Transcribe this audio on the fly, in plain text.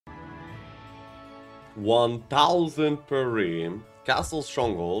1000 per ream. Castle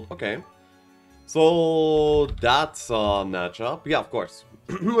Stronghold, okay. So that's a matchup. Yeah, of course.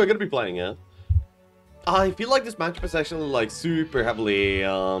 We're gonna be playing it. I feel like this matchup is actually like super heavily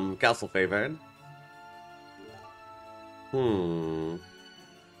castle favored. Hmm.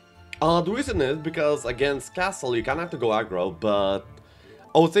 The reason is because against castle you kind of have to go aggro, but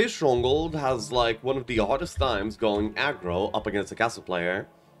I would say Stronghold has like one of the hardest times going aggro up against a castle player.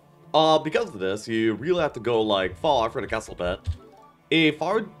 Because of this, you really have to go like far for the castle bet. If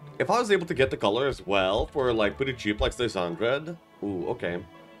I was able to get the color as well for like pretty cheap like 600. Ooh, okay.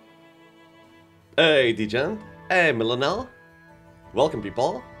 Hey Degen. Hey Millenel. Welcome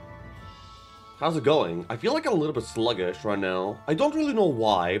people. How's it going? I feel like I'm a little bit sluggish right now. I don't really know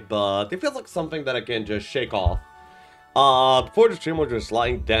why, but it feels like something that I can just shake off. Before the stream I was just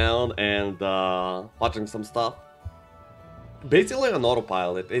lying down and watching some stuff. Basically on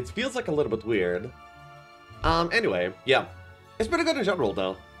autopilot. It feels like a little bit weird. Anyway, yeah. It's pretty good in general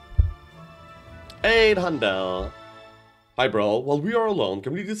though. Hey Handel. Hi bro, while we are alone,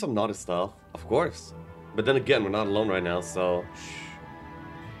 can we do some naughty stuff? Of course. But then again, we're not alone right now, so...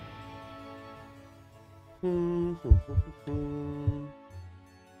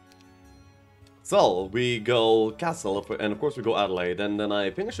 So, we go Castle, and of course we go Adelaide, and then I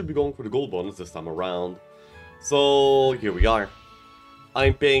think I should be going for the gold bonus this time around. So, here we are.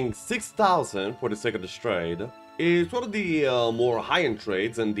 I'm paying 6,000 for the sake of this trade. It's one of the more high-end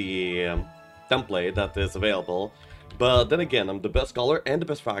trades in the template that is available. But then again, I'm the best color and the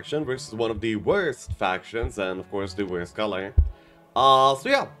best faction versus one of the worst factions and of course the worst color. So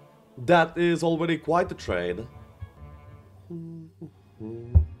yeah, that is already quite the trade.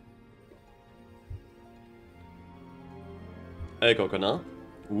 Hey Coconut.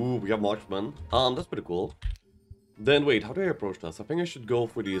 Ooh, we have Marksman. That's pretty cool. Then wait, how do I approach this? I think I should go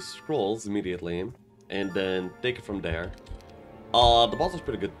for these scrolls immediately and then take it from there. The boss is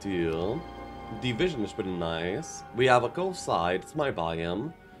pretty good too. The vision is pretty nice. We have a coast side, it's my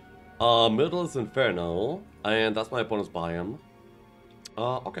biome. Middle is Inferno, and that's my opponent's biome.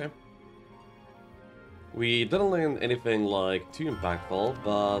 Okay. We didn't learn anything like too impactful,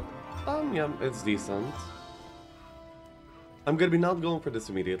 but yeah, it's decent. I'm gonna be not going for this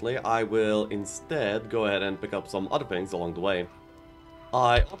immediately. I will instead go ahead and pick up some other things along the way.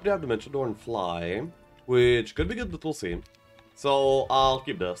 I already have Dimension Door and Fly, which could be good, but we'll see. So I'll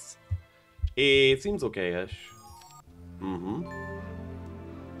keep this. It seems okay-ish.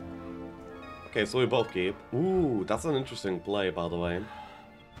 Okay, so we both keep. Ooh, that's an interesting play, by the way.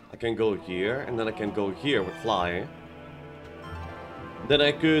 I can go here, and then I can go here with Fly. Then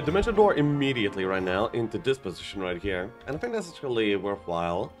I could Dimension Door immediately right now into this position right here. And I think that's actually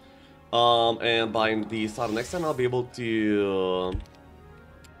worthwhile. And by the start of next time, I'll be able to...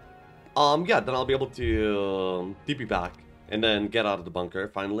 yeah, then I'll be able to TP back. And then get out of the bunker,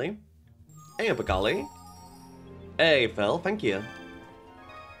 finally. Hey, Apakali. Hey, Fel, thank you.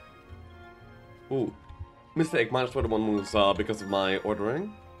 Ooh. Mistake, -21 moves because of my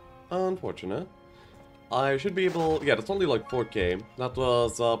ordering. Unfortunate. I should be able... Yeah, that's only like 4k. That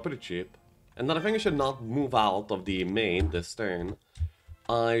was pretty cheap. And then I think I should not move out of the main this turn.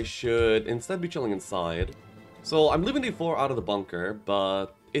 I should instead be chilling inside. So I'm leaving day 4 out of the bunker, but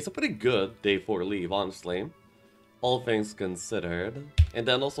it's a pretty good day 4 leave, honestly. All things considered. And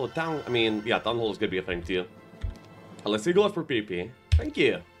then also town... I mean, yeah, town hall is gonna be a thing too. Let's see, go out for PP. Thank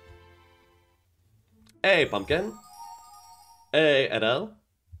you. Hey, Pumpkin. Hey, Edel.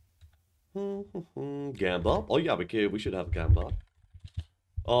 Gamba. Oh yeah, we should have Gamba.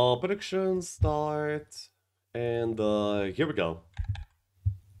 Prediction start. And here we go.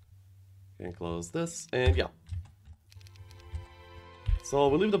 Can close this, and yeah. So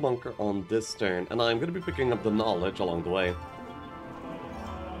we leave the bunker on this turn, and I'm gonna be picking up the knowledge along the way.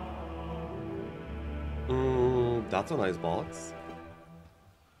 That's a nice box.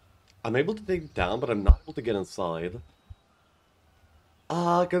 I'm able to take it down, but I'm not able to get inside.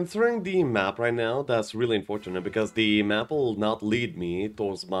 Considering the map right now, that's really unfortunate, because the map will not lead me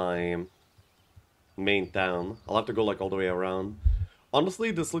towards my main town. I'll have to go like all the way around.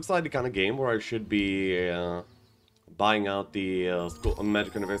 Honestly, this looks like the kind of game where I should be buying out the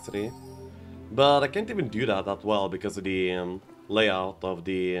Magic University. But I can't even do that well because of the layout of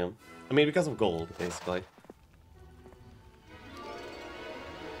the... I mean, because of gold, basically.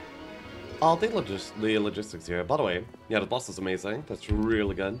 I'll take the logistics here. By the way, yeah, the boss is amazing. That's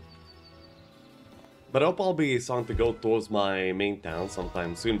really good. But I hope I'll be starting to go towards my main town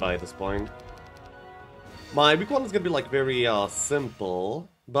sometime soon by this point. My week 1 is gonna be like very simple,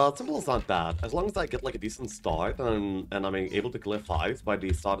 but simple is not bad. As long as I get like a decent start and I'm able to clear 5s by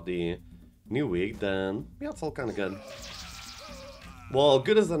the start of the new week, then yeah, it's all kind of good. Well,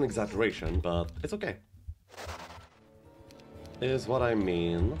 good is an exaggeration, but it's okay. Is what I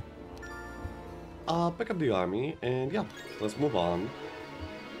mean. Pick up the army, and yeah, let's move on.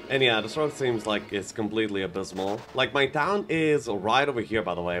 And yeah, this road seems like it's completely abysmal. Like, my town is right over here,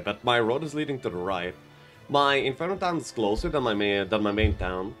 by the way, but my road is leading to the right. My Inferno town is closer than my main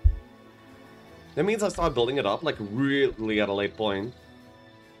town. That means I start building it up, like, really at a late point.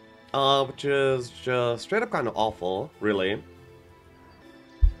 Which is just straight up kind of awful, really.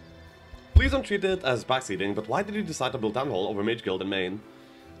 Please don't treat it as backseating, but why did you decide to build Town Hall over Mage Guild in Maine?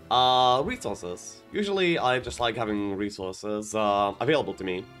 Resources. Usually I just like having resources available to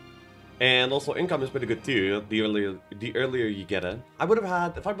me. And also income is pretty good too, the earlier you get it. I would have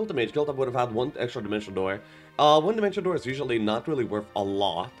had, if I built a Mage Guild, I would have had one extra Dimension Door. One Dimension Door is usually not really worth a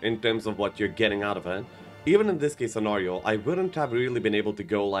lot in terms of what you're getting out of it. Even in this case scenario, I wouldn't have really been able to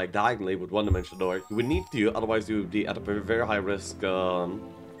go like diagonally with one Dimension Door. You would need to, otherwise you would be at a very, very high risk to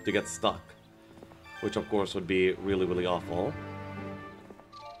get stuck. Which of course would be really, really awful.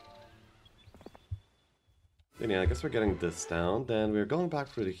 Then yeah, I guess we're getting this down. Then we're going back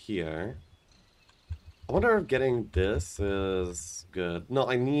through to here. I wonder if getting this is good. No,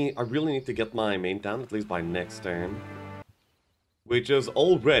 I really need to get my main town at least by next turn. Which is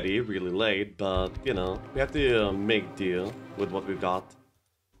already really late, but you know, we have to make do with what we've got.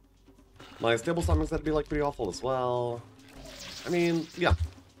 My stable summons that'd be like pretty awful as well. I mean, yeah.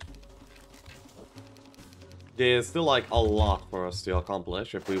 There's still like a lot for us to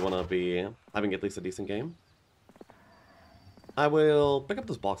accomplish if we want to be having at least a decent game. I will pick up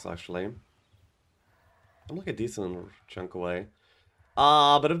this box actually. I'm like a decent chunk away.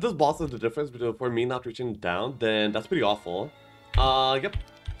 But if this boss is the difference between for me not reaching down, then that's pretty awful. Yep.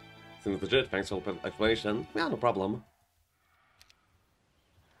 Seems legit, thanks for the explanation. Yeah, no problem.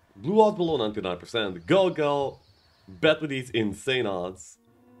 Blue odds below 99%. Go, go! Bet with these insane odds.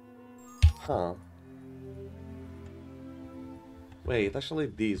 Huh. Wait, actually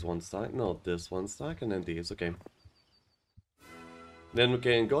these one stack? No, this one stack and then these, okay. Then we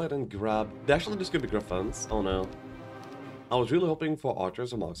can go ahead and grab... Actually, this could be Griffins. Oh no. I was really hoping for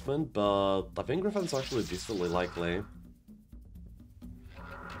Archers or Marksmen, but I think Griffins are actually decently likely.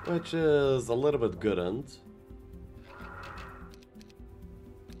 Which is a little bit goodn't.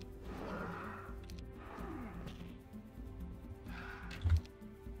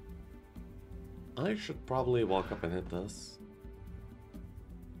 I should probably walk up and hit this.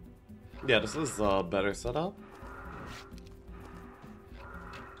 Yeah, this is a better setup.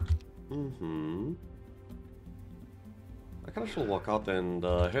 I kinda should walk out and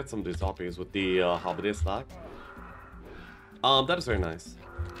hit some of these zombies with the Halberdier stack. That is very nice.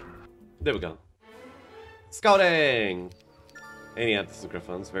 There we go. Scouting! And yeah, this is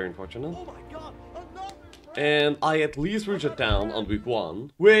Griffins, very unfortunate. Oh my God, and I at least reach it down on week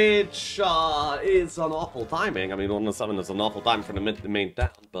 1, which is an awful timing. I mean, 1-7 is an awful time for the main town,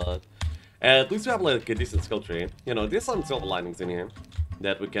 but at least we have like a decent skill tree. You know, there's some silver linings in here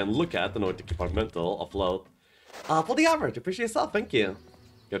that we can look at in order to keep our mental afloat. For the average, appreciate yourself, thank you.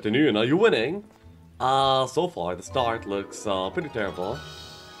 Good afternoon, are you winning? So far, the start looks pretty terrible.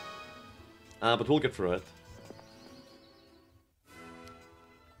 But we'll get through it.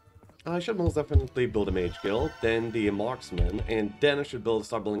 I should most definitely build a Mage Guild, then the Marksman, and then I should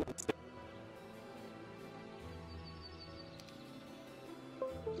start building...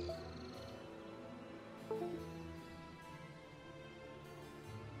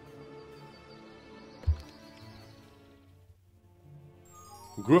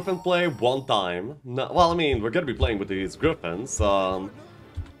 Griffin play one time. No, well, I mean, we're gonna be playing with these Griffins.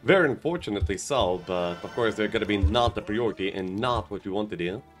 Very unfortunately so, but of course they're gonna be not the priority and not what we want to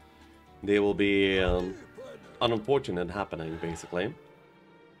do. They will be an unfortunate happening, basically.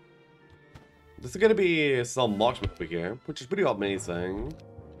 There's gonna be some marksmen over here, which is pretty amazing.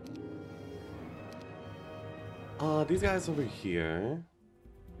 These guys over here.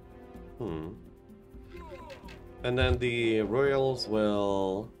 And then the Royals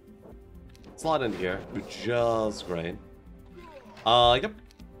will slot in here, which is great. Yep.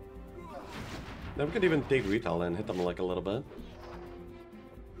 Then we could even take retail and hit them like a little bit.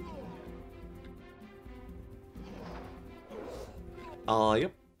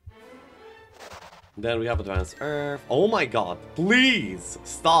 Yep. Then we have Advanced Earth. Oh my God, please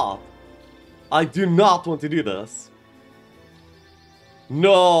stop. I do not want to do this.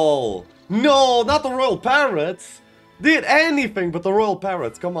 No. No, not the Royal Parrots! Did anything but the Royal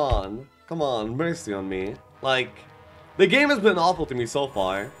Parrots, come on. Come on, mercy on me. Like, the game has been awful to me so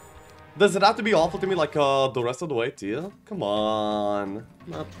far. Does it have to be awful to me like the rest of the way too? Come on.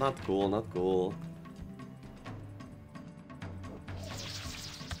 Not cool, not cool.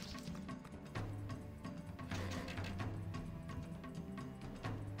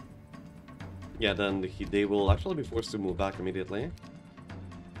 Yeah, then they will actually be forced to move back immediately.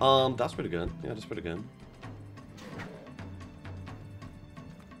 That's pretty good. Yeah, that's pretty good.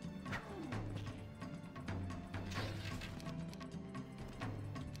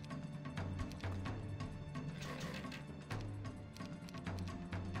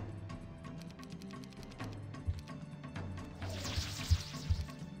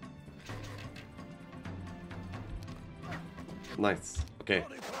 Nice. Okay.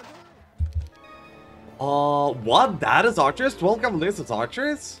 What? That is archers? 12 cavaliers is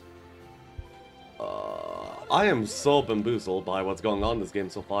archers? I am so bamboozled by what's going on in this game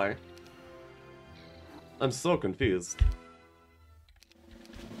so far. I'm so confused.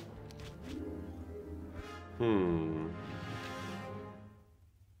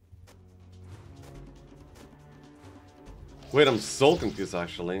 Wait, I'm so confused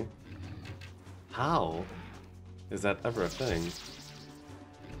actually. How is that ever a thing?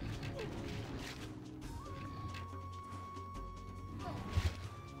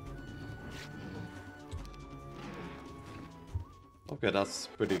 Okay, that's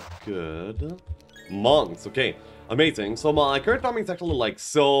pretty good. Monks, okay. Amazing. So my current farming is actually like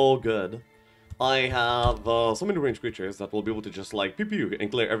so good. I have so many ranged creatures that will be able to just like pew pew and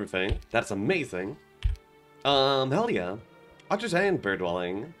clear everything. That's amazing. Hell yeah. Archers and bird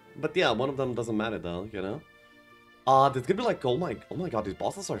dwelling. But yeah, one of them doesn't matter though, you know? There's gonna be like, oh my god, these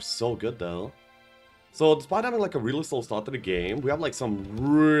bosses are so good though. So despite having like a really slow start to the game, we have like some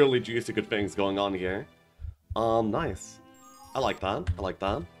really juicy good things going on here. Nice. I like that. I like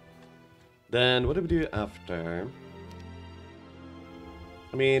that. Then what do we do after?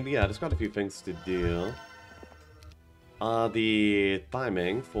 I mean, yeah, there's quite a few things to do. The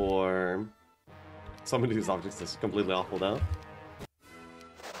timing for some of these objects is completely awful though.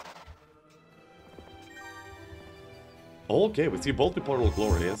 Okay, we see both the Portal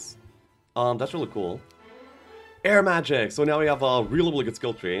Glories. That's really cool. Air magic! So now we have a really good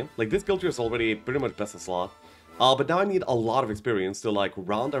skill tree. Like, this skill tree is already pretty much best in slot. But now I need a lot of experience to, like,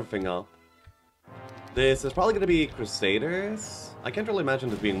 round everything up. This is probably gonna be Crusaders. I can't really imagine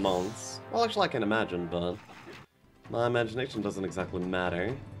this being monks. Well, actually I can imagine, but my imagination doesn't exactly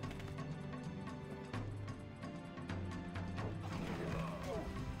matter.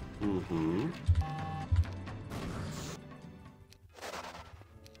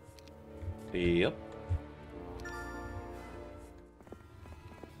 Yep.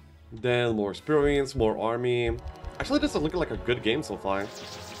 Then more experience, more army. Actually, this is looking like a good game so far.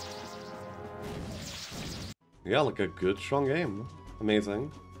 Yeah, like a good, strong game.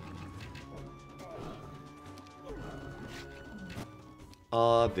 Amazing.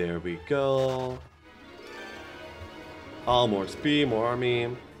 There we go. More speed, more army.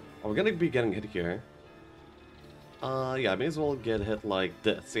 Oh, we're gonna be getting hit here. Yeah, I may as well get hit like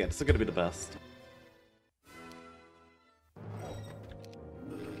this. Yeah, this is gonna be the best.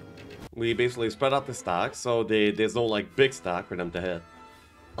 We basically spread out the stack, so there's no like big stack for them to hit.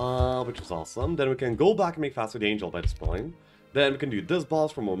 Which is awesome. Then we can go back and make faster the angel by this point. Then we can do this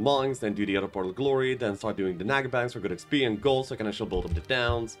boss for more monks, then do the other Portal Glory, then start doing the Nagabangs for good XP and gold so I can actually build up the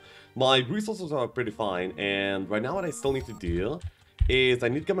downs. My resources are pretty fine, and right now what I still need to do is I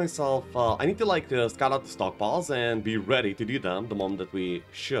need to get myself, I need to like scout out the stockpiles and be ready to do them the moment that we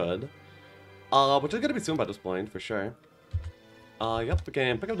should. Which is gonna be soon by this point, for sure. Yep, we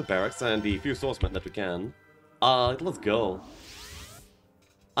can pick up the barracks and the few swordsmen that we can. Let's go.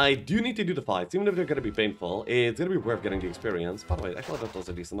 I do need to do the fights, even if they're gonna be painful. It's gonna be worth getting the experience. By the way, actually that was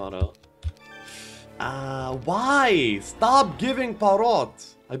a decent auto. Why? Stop giving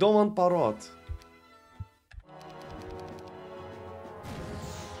Parrot! I don't want Parrot.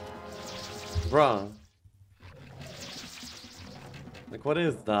 Bruh. Like, what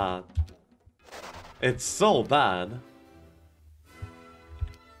is that? It's so bad.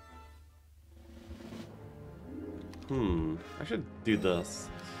 I should do this.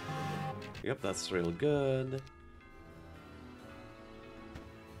 Yep, that's real good.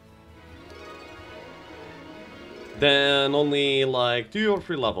 Then only like 2 or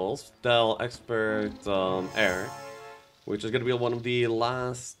 3 levels till Expert Air, which is gonna be one of the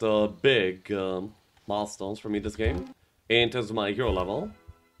last big milestones for me this game, in terms of my hero level.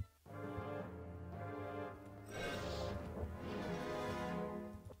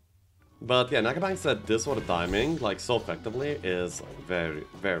 But yeah, Nagabank said this sort of timing, like so effectively, is very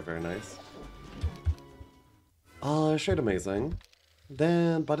nice. Straight amazing.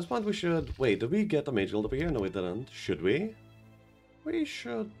 Then, by this point we should... Wait, did we get the Mage Guild over here? No, we didn't. Should we? We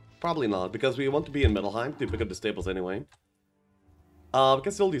should... Probably not, because we want to be in Middelheim to pick up the stables anyway. We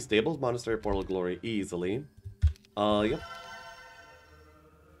can still do stables, Monastery, Portal Glory easily. Yep.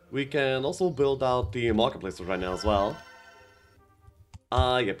 We can also build out the marketplaces right now as well.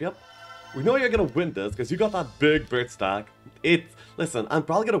 Yep. We know you're gonna win this, because you got that big bird stack. Listen, I'm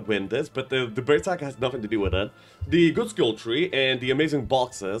probably gonna win this, but the bird stack has nothing to do with it. The good skill tree and the amazing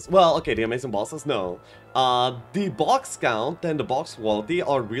boxes, well, okay, the amazing boxes, no. The box count and the box quality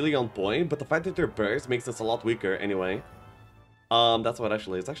are really on point, but the fact that they're birds makes this a lot weaker anyway. That's what it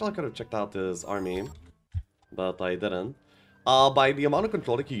actually is. Actually, I could have checked out his army, but I didn't. By the amount of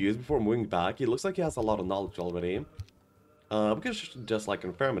control that he used before moving back, it looks like he has a lot of knowledge already. We could just like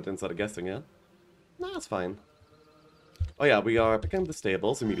confirm it instead of guessing it. Nah, it's fine. Oh yeah, we are picking the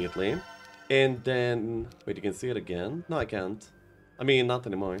stables immediately. And then... Wait, you can see it again? No, I can't. I mean, not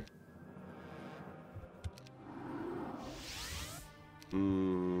anymore.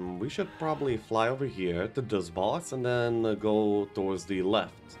 We should probably fly over here to this box and then go towards the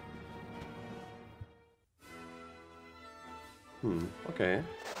left. Okay.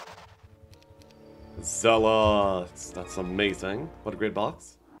 Zealots! That's amazing. What a great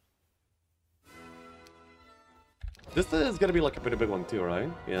box. This is gonna be like a pretty big one too, right?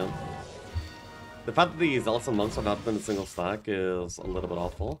 Yeah. The fact that the Zealots and Monks are not in a single stack is a little bit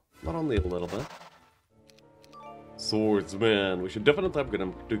awful. Not only a little bit. Swordsman. We should definitely upgrade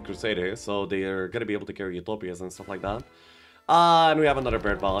them to Crusader, so they're gonna be able to carry Utopias and stuff like that. And we have another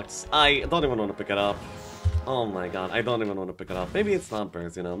bird box. I don't even want to pick it up. Oh my god, I don't even want to pick it up. Maybe it's not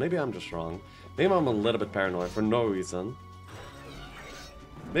birds, you know. Maybe I'm just wrong. Maybe I'm a little bit paranoid for no reason.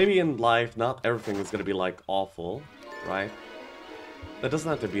 Maybe in life, not everything is gonna be like awful, right? That doesn't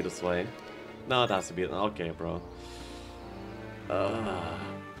have to be this way. No, it has to be. Okay, bro.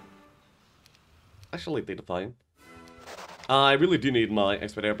 Actually, think fine. I really do need my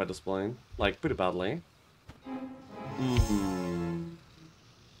Expert by this point. Like, pretty badly.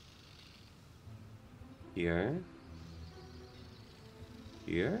 Here.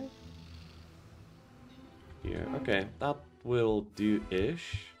 Here. Here. Okay, that will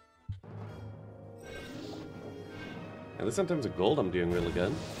do-ish. At least in terms of gold, I'm doing really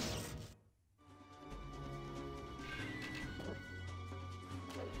good.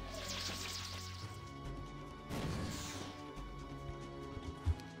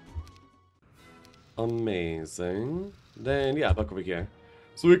 Amazing. Then, yeah, back over here.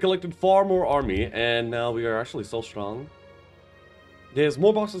 So we collected far more army, and now we are actually so strong. There's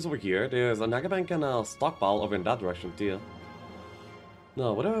more boxes over here. There's a Nagabank and a stockpile over in that direction, too.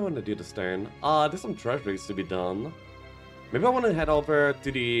 No, what do I want to do this turn? There's some treasuries to be done. Maybe I want to head over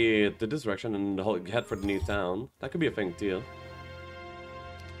to this direction and head for the new town. That could be a thing, too.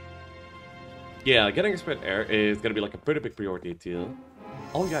 Yeah, getting expert air is gonna be like a pretty big priority, too.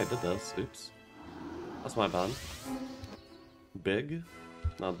 Oh yeah, I did this. Oops. That's my bad. Big?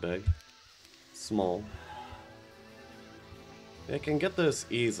 Not big. Small. I can get this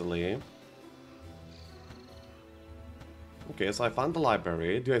easily. Okay, so I found the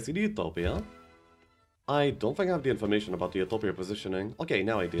library. Do I see the Utopia? I don't think I have the information about the Utopia positioning. Okay,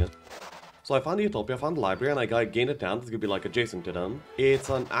 now I do. So I found the Utopia, found the library, and I gained a town that's gonna be like adjacent to them. It's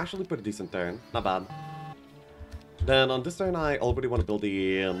an actually pretty decent turn. Not bad. Then on this turn, I already want to build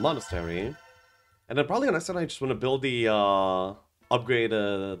the monastery. And then probably on next turn, I just want to build the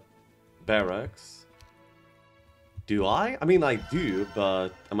upgraded barracks. Do I? I mean, I do, but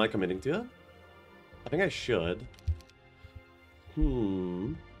am I committing to it? I think I should.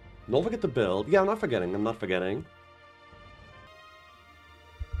 Don't forget to build. Yeah, I'm not forgetting. I'm not forgetting.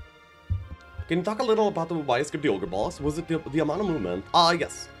 Can you talk a little about why I skipped the Ogre boss? Was it the amount of movement?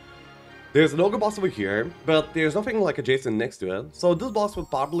 Yes. There's an Ogre boss over here, but there's nothing like adjacent next to it. So this boss would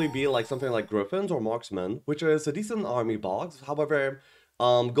probably be like something like Griffins or Marksmen, which is a decent army boss. However,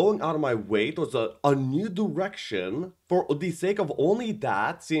 going out of my way towards a new direction for the sake of only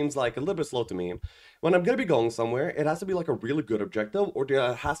that seems like a little bit slow to me. When I'm gonna be going somewhere, it has to be like a really good objective, or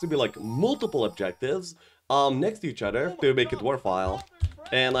there has to be like multiple objectives next to each other to make it worthwhile.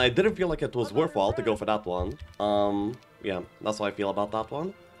 And I didn't feel like it was worthwhile to go for that one. Yeah, that's how I feel about that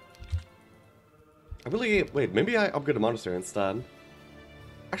one. Wait, maybe I upgrade the monastery instead.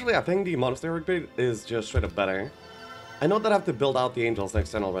 Actually, I think the monastery upgrade is just straight up better. I know that I have to build out the angels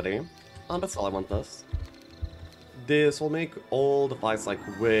next turn already, but still I want this. This will make all the fights like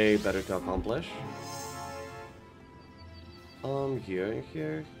way better to accomplish.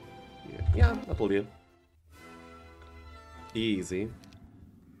 Here. Yeah, that will do. Easy.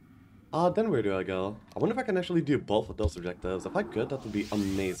 Then where do I go? I wonder if I can actually do both of those objectives. If I could, that would be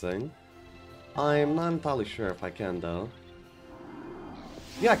amazing. I'm not entirely sure if I can, though.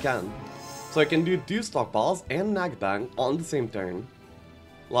 Yeah, I can. So I can do stockpiles and Nagbang on the same turn.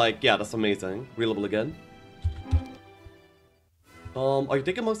 Like, yeah, that's amazing. Really good. Are you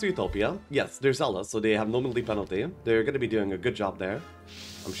taking most of Utopia? Yes, they're zealous, so they have no penalty penalty. They're gonna be doing a good job there,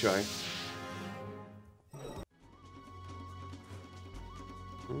 I'm sure.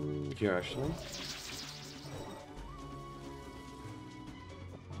 Here, actually.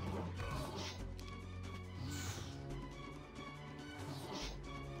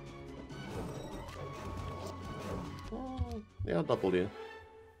 Yeah, that will do.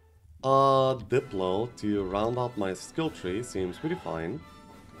 Diplo to round out my skill tree seems pretty fine.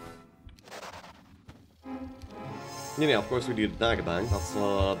 Yeah, of course we need Nagabang.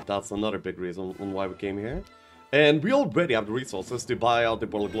 That's another big reason on why we came here. And we already have the resources to buy out the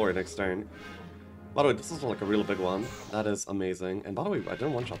Portal of Glory next turn. By the way, this is like a really big one. That is amazing. And by the way, I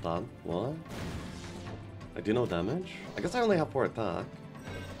didn't one-shot that. What? I do no damage? I guess I only have 4 attack.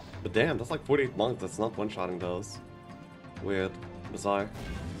 But damn, that's like 48 monks. That's not one-shotting those. Weird. Bizarre.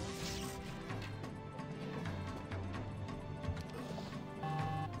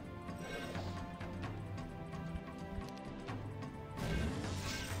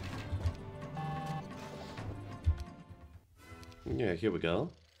 Yeah, here we go.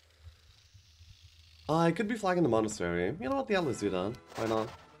 I could be flagging the monastery. You know what, yeah, let's do that. Why not?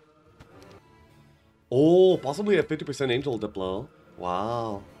 Oh, possibly a 50% angel Diplo.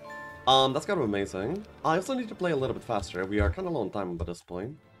 Wow. That's kind of amazing. I also need to play a little bit faster. We are kind of low on time by this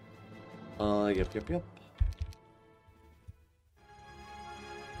point. Yep.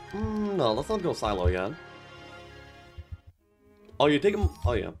 No, let's not go silo yet. Oh, you take him?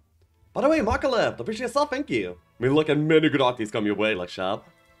 Oh, yeah. By the way, Markalep, appreciate yourself, thank you. I mean, look at many good arties come your way, like Shab.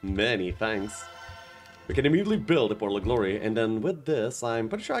 Many thanks. We can immediately build a Portal of Glory, and then with this, I'm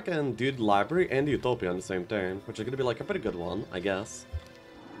pretty sure I can do the library and the Utopia on the same turn, which is gonna be like a pretty good one, I guess.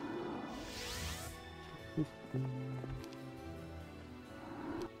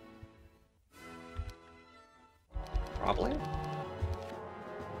 Probably?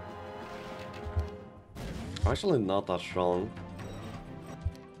 Actually not that strong.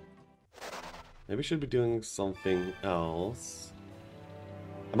 Maybe we should be doing something else.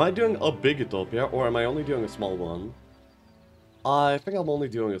 Am I doing a big Utopia, or am I only doing a small one? I think I'm only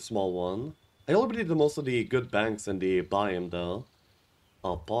doing a small one. I already did most of the good banks in the biome, though.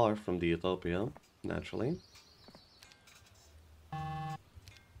 Apart from the Utopia, naturally.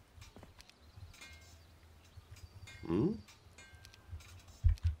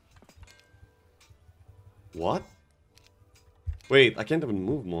 What? Wait, I can't even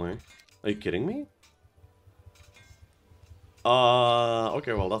move more. Are you kidding me?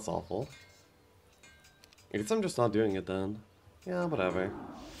 Okay, well, that's awful. I guess I'm just not doing it then. Yeah, whatever.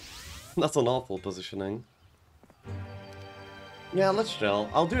 That's an awful positioning. Yeah, let's chill.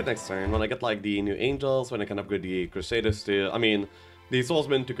 I'll do it next turn when I get, like, the new angels, when I can upgrade the Crusaders to... I mean, the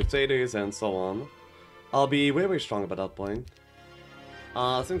Swordsmen to Crusaders and so on. I'll be way strong by that point.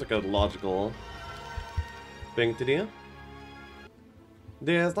 Seems like a logical thing to do.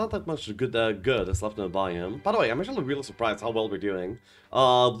 There's not that much good that's left in the biome. By the way, I'm actually really surprised how well we're doing.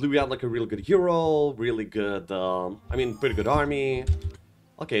 Blue had like a really good hero, really good, I mean, pretty good army.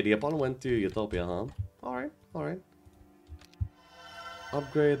 Okay, the opponent went to Utopia, huh? Alright.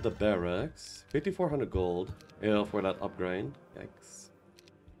 Upgrade the barracks. 5,400 gold. Yeah, for that upgrade. Yikes.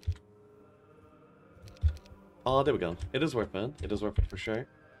 Oh, there we go. It is worth it. It is worth it for sure.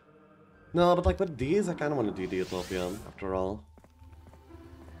 No, but like with these, I kind of want to do the Utopia, after all.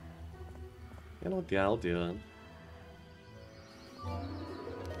 You know what, yeah, I'll do it.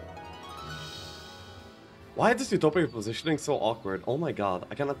 Why is this Utopia positioning so awkward? Oh my god,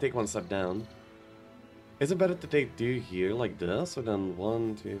 I cannot take one step down. Is it better to take 2 here like this, or then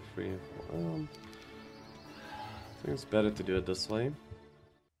 1, 2, 3, 4? I think it's better to do it this way.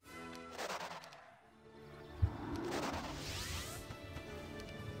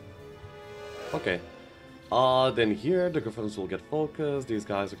 Okay. Then here, the Griffins will get focused. These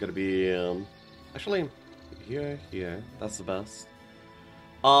guys are gonna be, actually, here. That's the best.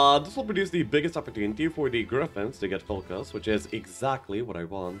 This will produce the biggest opportunity for the Griffins to get focused, which is exactly what I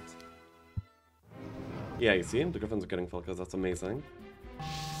want. Yeah, you see? The Griffins are getting focused. That's amazing.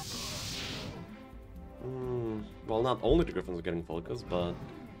 Well, not only the Griffins are getting focused, but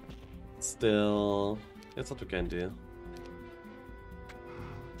still, it's what we can do.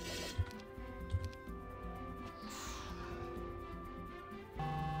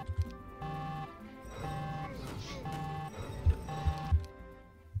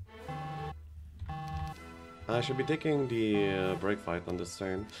 I should be taking the break fight on this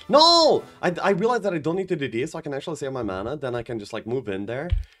turn. No! I realized that I don't need to do this, so I can actually save my mana. Then I can just like move in there.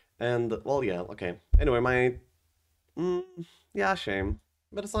 And, well, yeah, okay. Anyway, my... yeah, shame.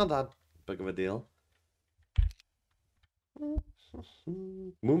 But it's not that big of a deal.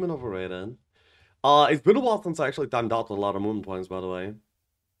 Movement overrated. It's been a while since I actually timed out with a lot of movement points, by the way.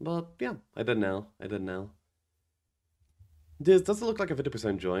 But, yeah, I did now. I did now. This doesn't look like a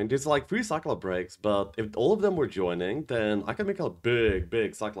 50% join. There's like 3 Cyclops breaks, but if all of them were joining, then I could make a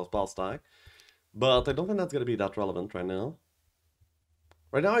big Cyclops spell stack. But I don't think that's gonna be that relevant right now.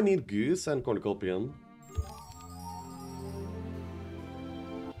 Right now I need Goose and Cornucopium.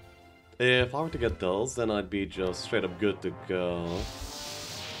 If I were to get those, then I'd be just straight up good to go.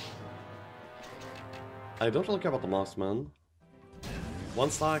 I don't really care about the Mossman. 1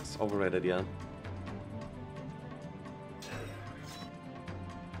 stack's overrated, yeah.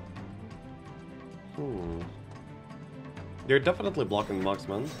 They're definitely blocking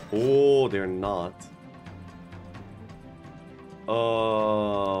Marksman. Oh, they're not.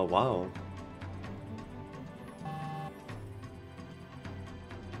 Wow.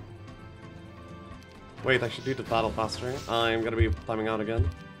 Wait, I should do the battle faster. I'm gonna be timing out again.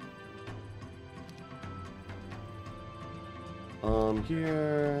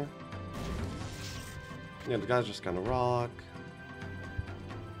 Here. Yeah, the guy's just gonna rock.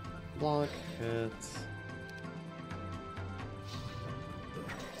 Block, hit.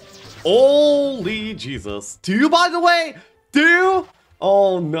 Holy Jesus. 2, by the way? 2?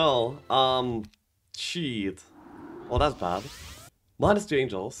 Oh no. Cheat. Oh, that's bad. -2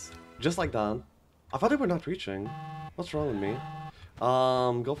 angels. Just like that. I thought they were not reaching. What's wrong with me?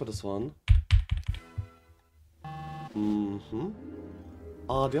 Go for this one.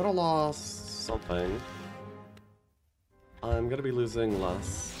 The other lost something. I'm gonna be losing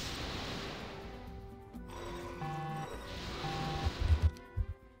less.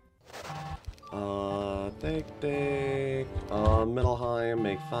 Take. Middle high,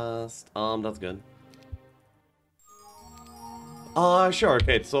 make fast. That's good. Sure,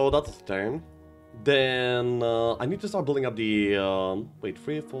 okay, so that's the turn. Then, I need to start building up the, wait,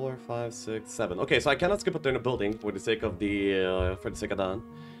 3, 4, 5, 6, 7. Okay, so I cannot skip a turn of building for the sake of that.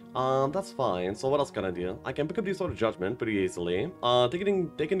 That's fine. So what else can I do? I can pick up the Sword of Judgment pretty easily.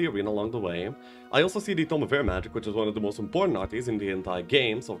 Taking the arena along the way. I also see the Tome of Air Magic, which is one of the most important arties in the entire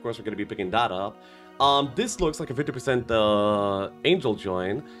game. So of course we're going to be picking that up. This looks like a 50% Angel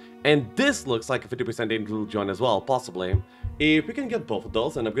join. And this looks like a 50% Angel join as well, possibly. If we can get both of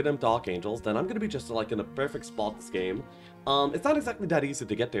those and upgrade them to Archangels, then I'm going to be just like in a perfect spot this game. It's not exactly that easy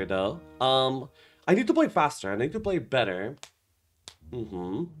to get there though. I need to play faster. I need to play better.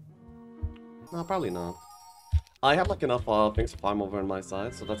 No, probably not. I have like enough things to farm over on my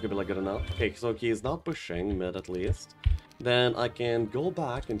side, so that's gonna be like good enough. Okay, so he is not pushing mid at least. Then I can go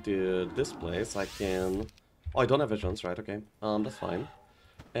back into this place. I can... Oh, I don't have visions, right? Okay. That's fine.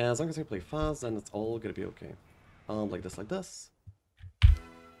 As long as I play fast, then it's all gonna be okay. Like this.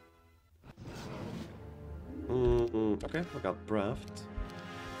 Okay, I got breathed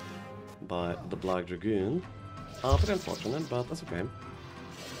by the Black Dragoon. Pretty unfortunate, but that's okay.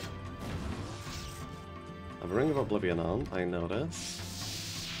 I have a Ring of Oblivion on, I notice.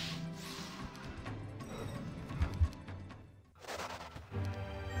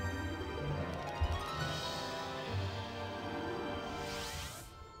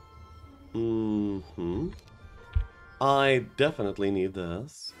 I definitely need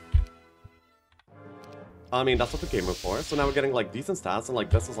this. I mean, that's what the game was for. So now we're getting like decent stats and like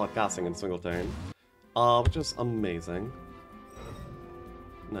this is like casting in a single turn. Which is amazing.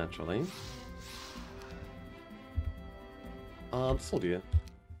 Naturally. This will do it.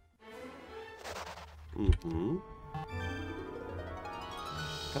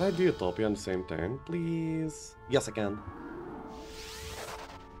 Can I do Utopia on the same turn, please? Yes, I can.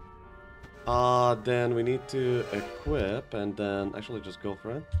 Then we need to equip and then actually just go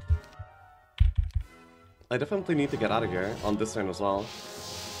for it. I definitely need to get out of here on this turn as well.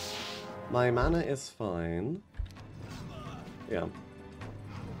 My mana is fine. Yeah.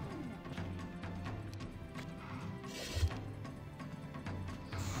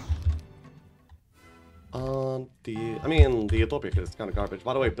 The Utopia is kind of garbage.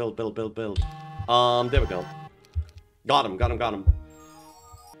 By the way, build. There we go. Got him.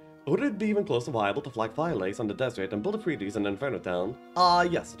 Would it be even close to viable to flag Fire Lakes on the desert and build a 3Ds in Inferno Town?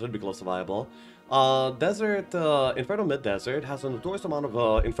 Yes, it would be close to viable. Inferno Mid-Desert has a notorious amount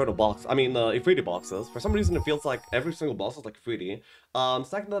of Inferno box, I mean, 3D boxes. For some reason, it feels like every single box is like a 3D.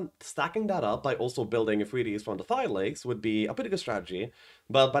 Stacking that up by also building a 3Ds from the Fire Lakes would be a pretty good strategy.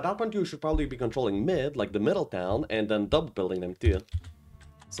 But by that point, you should probably be controlling mid, like the middle town, and then double building them too.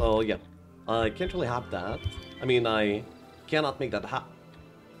 So yeah, I can't really have that. I mean, I cannot make that happen.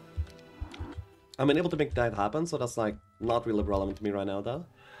 I'm unable to make that happen, so that's like not really relevant to me right now though.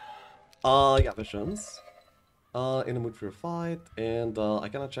 Yeah, visions. In the mood for a fight, and I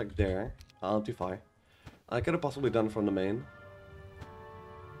cannot check there. Too far. I could have possibly done from the main.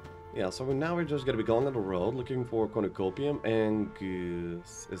 Yeah, so now we're just gonna be going on the road looking for Cornucopium and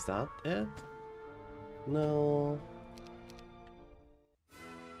Goose. Is that it? No.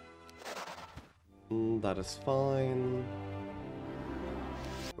 That is fine.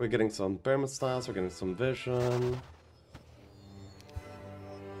 We're getting some pyramid styles, we're getting some vision.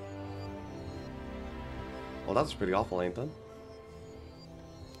 Well, that's pretty awful, ain't it?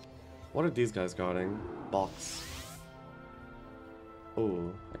 What are these guys guarding? Box.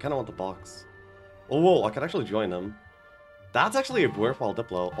 Oh, I kinda want the box. Oh, whoa, I could actually join them. That's actually a worthwhile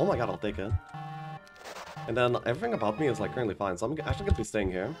Diplo. Oh my god, I'll take it. And then everything about me is like currently fine, so I'm actually gonna be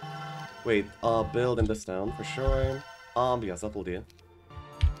staying here. Wait, build in this town for sure. Yes, that will do.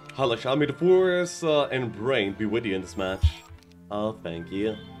 Halacha, may the force and brain be with you in this match. Thank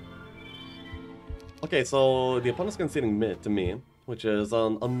you. Okay, so the opponent's conceding mid to me, which is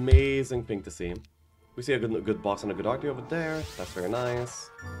an amazing thing to see. We see a good box and a good arty over there. That's very nice.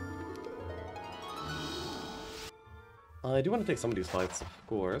 I do want to take some of these fights, of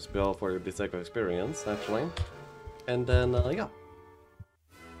course, for the sake of experience, actually. And then, yeah.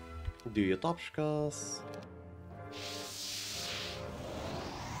 Do your Topshkas.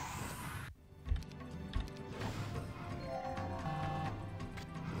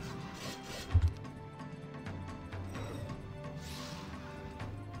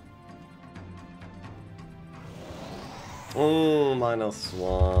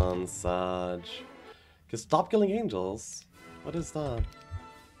 -1, Sag. Cause stop killing angels. What is that?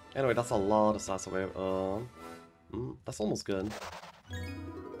 Anyway, that's a lot of stats away. That's almost good.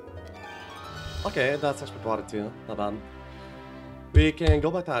 Okay, that's actually brought it too. Not bad. We can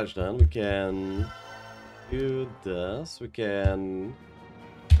go back to Ajdan. We can do this. We can,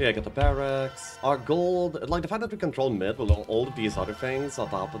 yeah, get the barracks. Our gold, like the fact that we control mid with all of these other things on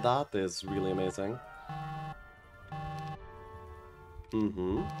top of that is really amazing.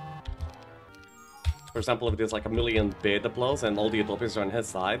 For example, if there's like a million beta diplos and all the utopias are on his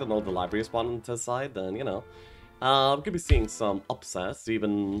side and all the libraries spawn on his side, then, you know, we could be seeing some upsets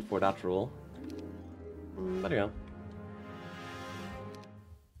even for that rule. But yeah.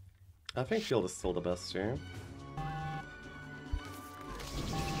 I think shield is still the best here.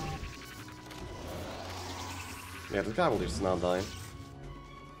 Yeah, this guy will just not die.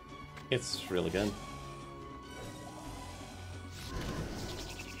 It's really good.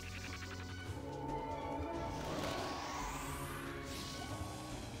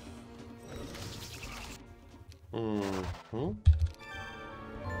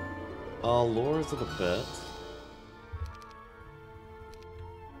 Lures of a bit.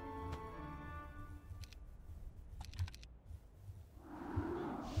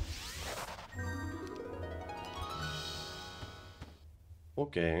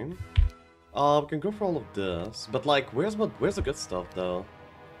 Okay. We can go for all of this, but like, where's the good stuff though?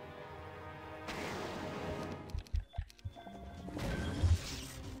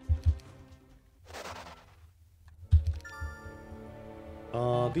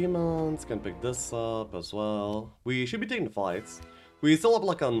 Demons can pick this up as well. We should be taking the fights. We still have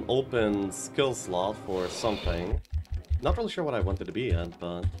like an open skill slot for something. Not really sure what I wanted to be yet,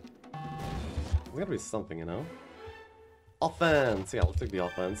 but it's gotta be something, you know? Offense! Yeah, let's take the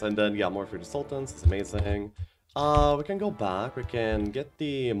offense. And then, yeah, more for the Sultans. It's amazing. We can go back. We can get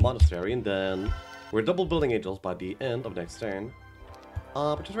the monastery, and then we're double building angels by the end of next turn.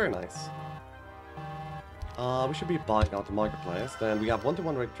 Which is very nice. We should be buying out the marketplace. Then we have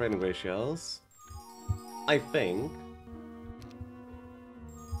 1-to-1 trading ratios. I think.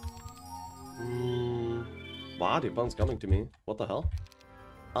 Wow, the opponent's coming to me. What the hell?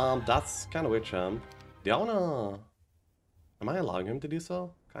 That's kind of weird, champ. Do I wanna... Am I allowing him to do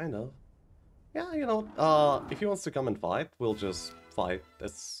so? Kind of. Yeah, you know, if he wants to come and fight, we'll just fight.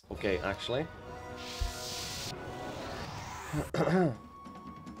 That's okay, actually.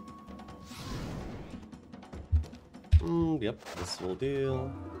 Yep, this will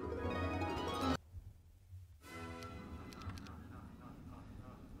do.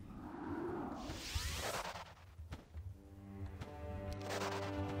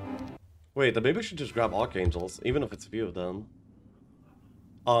 Wait, then maybe I should just grab Archangels, even if it's a few of them.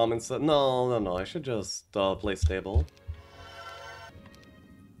 Instead, no, I should just play stable.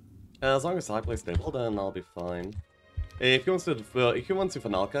 As long as I play stable, then I'll be fine. If he wants to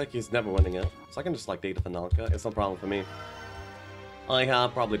Fanalka, he's never winning it. So I can just like date a Fanalka, it's no problem for me. I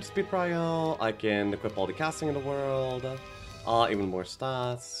have probably the speed prio, I can equip all the casting in the world, even more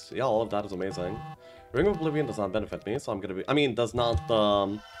stats. Yeah, all of that is amazing. Ring of Oblivion does not benefit me, so I'm gonna be... I mean, does not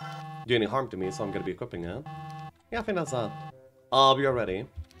do any harm to me, so I'm gonna be equipping it. Yeah, I think that's that. We are ready.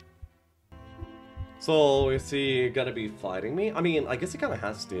 So, is he gonna be fighting me? I mean, I guess he kinda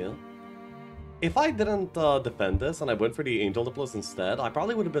has to. If I didn't defend this and I went for the Angel Diplos instead, I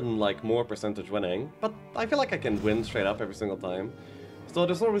probably would have been like more percentage winning. But I feel like I can win straight up every single time. So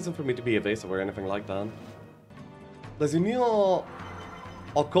there's no reason for me to be evasive or anything like that. Does your new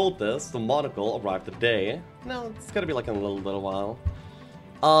Occultist, the Monocle, arrive today? No, it's gonna be like in a little while.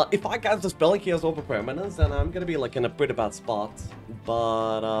 If I cast the spell and he has over permanence, then I'm gonna be like in a pretty bad spot.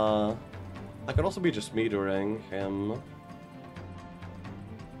 But I could also be just metering him.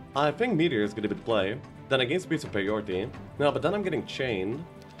 I think Meteor is gonna be the play. Then against speed superiority. No, but then I'm getting chained.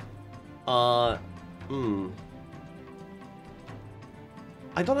 I don't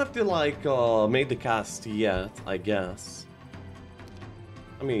have to like make the cast yet, I guess.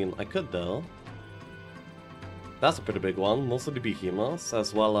 I mean, I could though. That's a pretty big one. Most of the behemoths,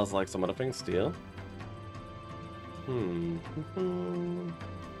 as well as like some other things too.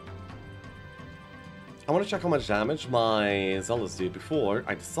 I want to check how much damage my Zealots do before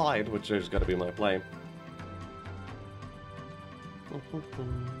I decide which is going to be my play.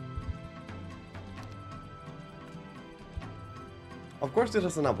 Of course it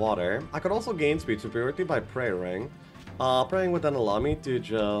doesn't have water. I could also gain speed superiority by praying. Praying would then allow me to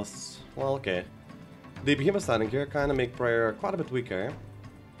just... well, okay. The behemoth standing here kind of make prayer quite a bit weaker.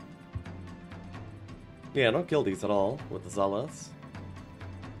 Yeah, don't kill these at all with the Zealots.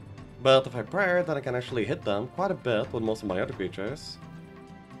 But if I pray, then I can actually hit them quite a bit with most of my other creatures.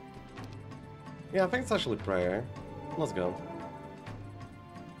 Yeah, I think it's actually prayer. Let's go.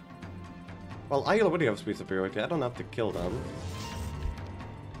 Well, I already have speed superiority, I don't have to kill them.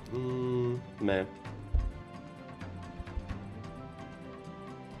 Meh.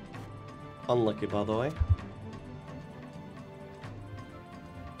 Unlucky, by the way.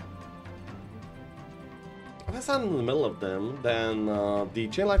 If I stand in the middle of them, then the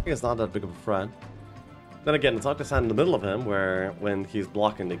chain lightning is not that big of a threat. Then again, it's hard to stand in the middle of him when he's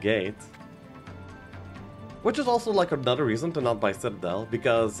blocking the gate. Which is also like another reason to not buy Citadel,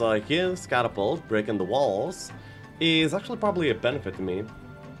 because his catapult breaking the walls is actually probably a benefit to me.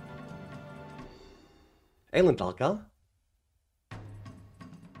 Hey, Lintalka.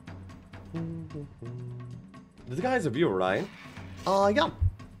 This guy is a viewer, right? Yeah.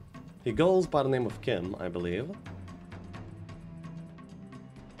 He goes by the name of Kim, I believe.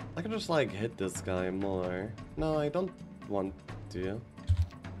 I could just like hit this guy more. No, I don't want to.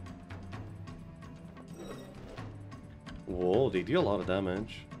 Whoa, they deal a lot of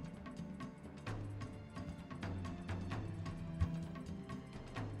damage.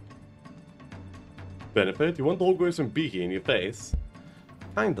 Benefit? You want the whole Grayson Beaky in your face?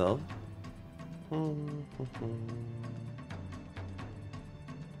 Kind of.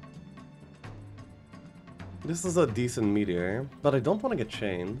 This is a decent meteor, but I don't want to get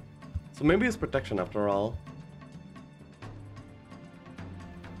chained. So maybe it's protection after all.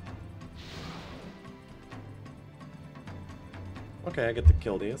 Okay, I get to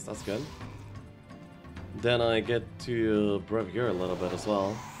kill these, that's good. Then I get to Brevier a little bit as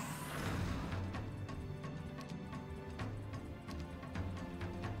well.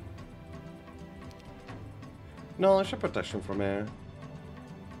 No, I should protection from air.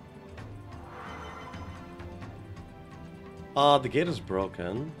 The gate is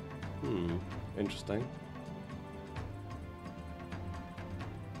broken. Interesting.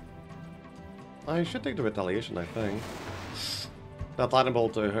 I should take the retaliation, I think. That lightning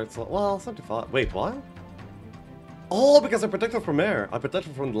bolt hurts. Well, 75. Wait, what? Oh, because I protected from air. I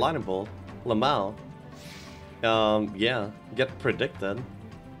protected from the lightning bolt. Lamau. Yeah. Get predicted.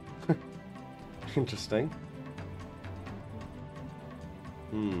 Interesting.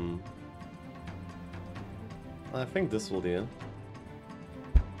 I think this will do.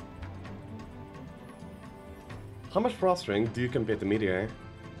 How much frost ring do you compare to meteor?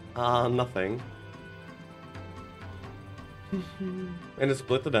 Nothing. And it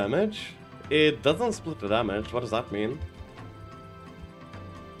split the damage? It doesn't split the damage. What does that mean?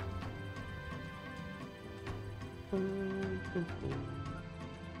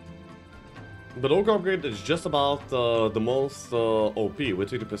 But Ogre Upgrade is just about the most OP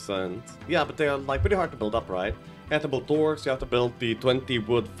with 80%. Yeah, but they're like pretty hard to build up, right? You have to build Torques, you have to build the 20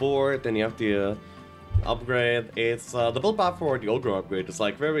 wood fort, then you have to upgrade. It's the build path for the Ogre Upgrade is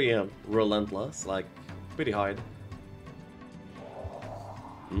like very relentless, like pretty hard.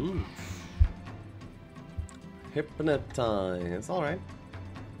 Hypnotize, alright.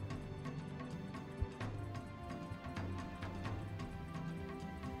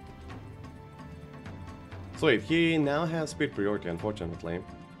 So wait, he now has speed priority, unfortunately.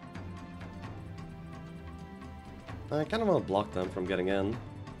 I kind of want to block them from getting in.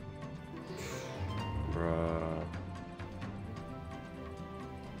 Bruh.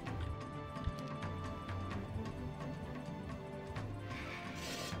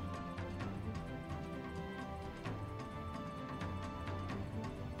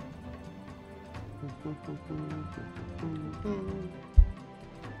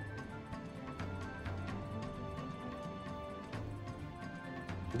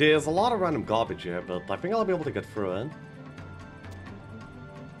 There's a lot of random garbage here, but I think I'll be able to get through it.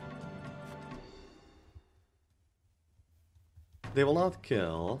 They will not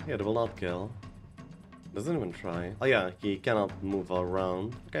kill. Yeah, they will not kill. Doesn't even try. Oh yeah, he cannot move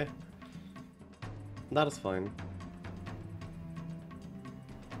around. Okay. That is fine.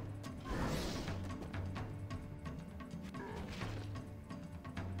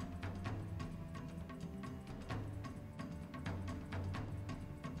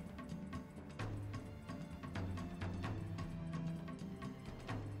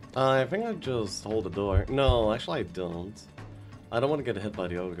 I think I just hold the door. No, actually I don't. I don't want to get hit by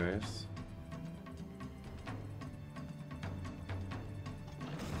the ogres.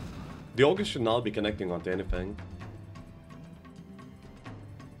 The ogres should not be connecting onto anything.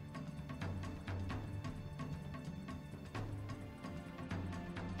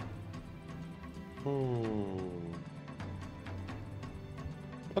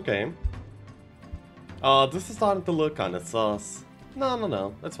 Okay. This is starting to look kinda sus.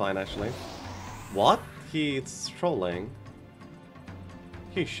 No, that's fine actually. What? He's trolling.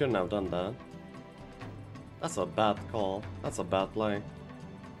 He shouldn't have done that. That's a bad call. That's a bad play.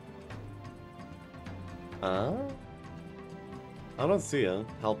 I don't see it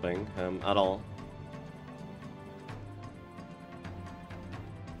helping him at all.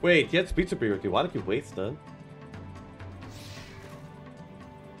 Wait, he had speed superiority. Why did he waste it?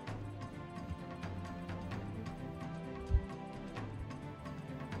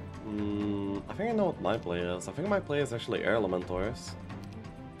 I think I know what my play is. I think my play is actually Air Elementors.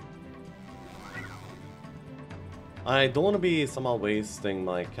 I don't want to be somehow wasting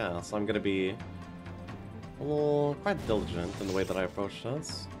my cast. I'm gonna be a little quite diligent in the way that I approach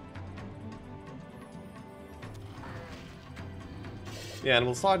this. Yeah, and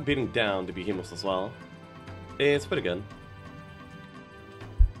we'll start beating down the behemoths as well. It's pretty good.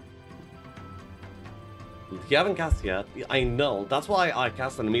 He haven't cast yet. I know. That's why I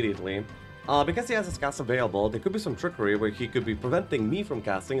cast it immediately. Because he has his cast available, there could be some trickery where he could be preventing me from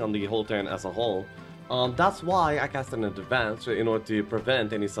casting on the whole turn as a whole. That's why I cast it in advance, in order to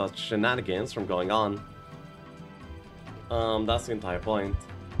prevent any such shenanigans from going on. That's the entire point.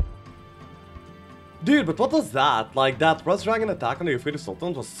 Dude, but what was that? Like, that Rust Dragon attack on the Euphrates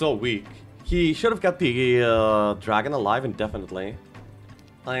Sultan was so weak. He should have kept the dragon alive indefinitely.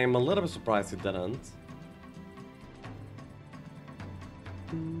 I'm a little bit surprised he didn't.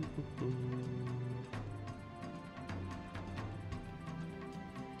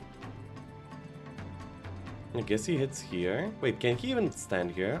 I guess he hits here. Wait, can he even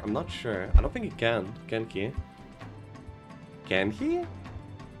stand here? I'm not sure. I don't think he can. Can he? Can he?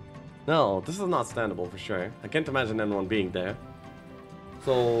 No, this is not standable for sure. I can't imagine anyone being there.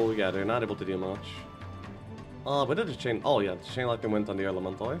 So, yeah, they're not able to do much. But did the chain... Oh, yeah, the chain lightning went on the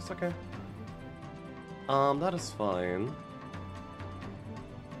elementals. Okay. That is fine.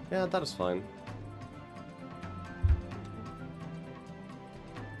 Yeah, that is fine.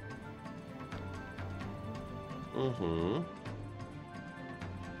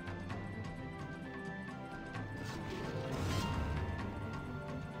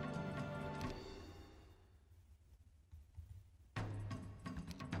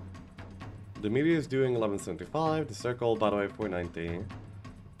 The meteor is doing 1175, the circle, by the way, 490.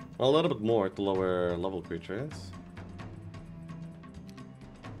 A little bit more to lower level creatures.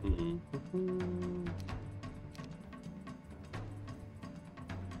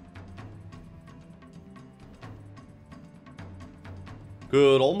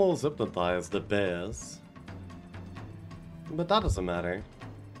 Could almost hypnotize the bears. But that doesn't matter.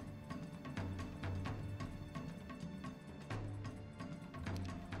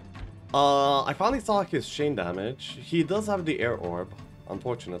 I finally saw his chain damage. He does have the air orb,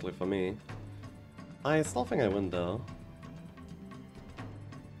 unfortunately for me. I still think I win though.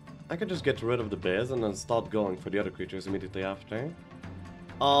 I could just get rid of the bears and then start going for the other creatures immediately after.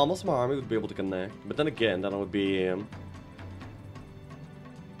 Most of my army would be able to connect, but then again, then I would be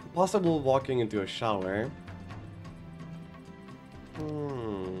possible walking into a shower. I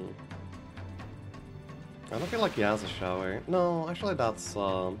don't feel like he has a shower. No, actually that's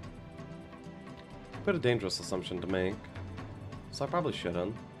pretty dangerous assumption to make. So I probably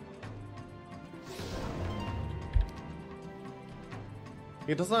shouldn't.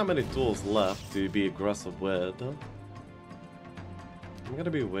 He doesn't have many tools left to be aggressive with. I'm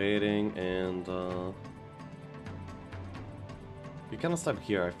gonna be waiting and he kinda step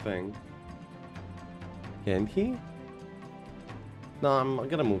here, I think. Can he? No, I'm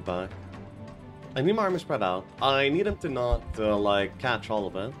gonna move back. I need my army spread out. I need him to not, like, catch all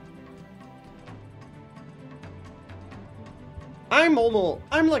of it. I'm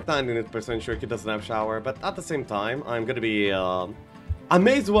like 99% sure he doesn't have shower, but at the same time, I'm gonna be, I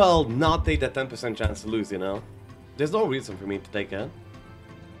may as well not take that 10% chance to lose, you know? There's no reason for me to take it.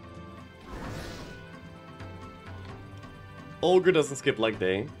 Ogre doesn't skip leg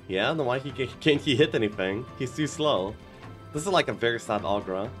day. Yeah, then why can't he hit anything? He's too slow. This is like a very sad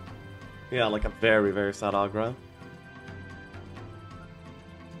Agra. Yeah, like a very, very sad Agra.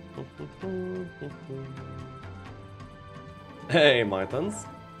 Hey, Martins.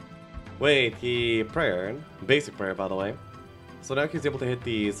 Wait, he prayed. Basic prayer, by the way. So now he's able to hit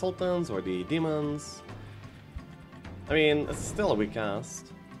the Sultans or the Demons. I mean, it's still a weak cast.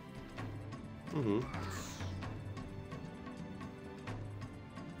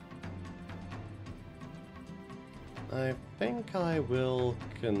 I think I will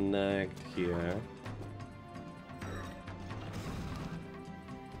connect here.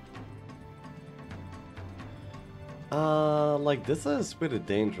 Like this is pretty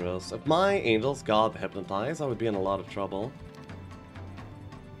dangerous. If my angels got hypnotized, I would be in a lot of trouble.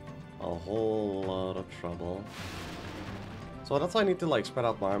 A whole lot of trouble. So that's why I need to like spread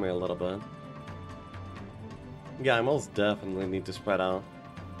out my army a little bit. Yeah, I most definitely need to spread out.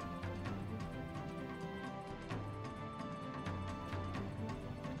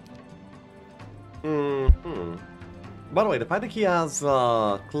 By the way, the fact that he has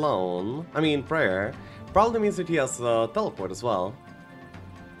prayer, probably means that he has teleport as well.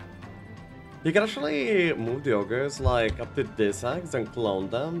 You can actually move the ogres like up to this X and clone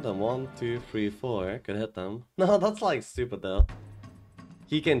them, then 1, 2, 3, 4 could hit them. No, that's like stupid though.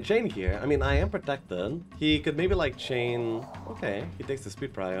 He can chain here. I mean, I am protected. He could maybe like chain. Okay, he takes the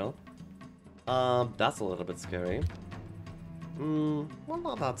speed prio. That's a little bit scary. Well,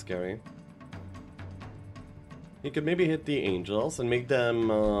 not that scary. He could maybe hit the angels and make them,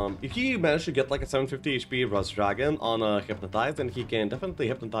 if he managed to get like a 750 HP Rust Dragon on a Hypnotize, then he can definitely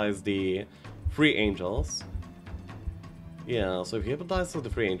hypnotize the 3 angels. Yeah, so if he hypnotizes the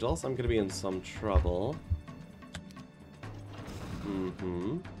 3 angels, I'm gonna be in some trouble.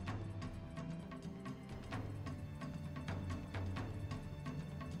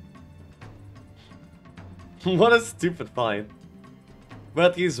 What a stupid fight.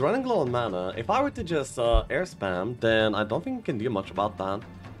 But he's running low on mana. If I were to just air spam, then I don't think he can do much about that.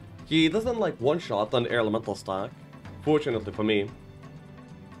 He doesn't like one-shot on the air elemental stack, fortunately for me.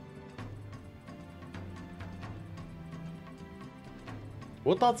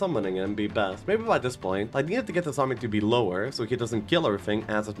 Would thought summoning him be best. Maybe by this point, I needed to get this army to be lower so he doesn't kill everything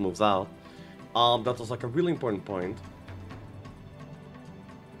as it moves out. That was like a really important point.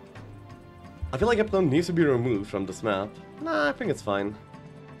 I feel like Hypno needs to be removed from this map. Nah, I think it's fine.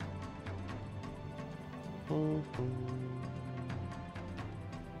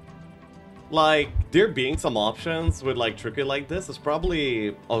 Like, there being some options with like Trickery like this is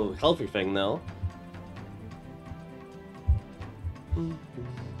probably a healthy thing now.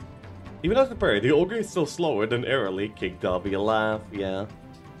 Even as a pair, the Ogre is still slower than Airily. Kick W, laugh, yeah.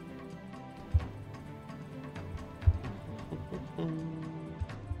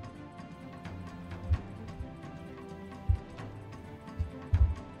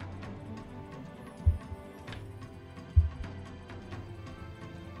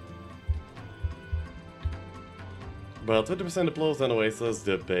 But 20% deploys and Oasis,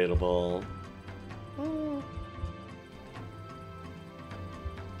 debatable.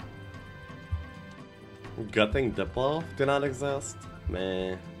 Gutting Diplo do not exist?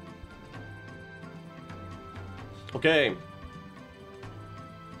 Meh. Okay.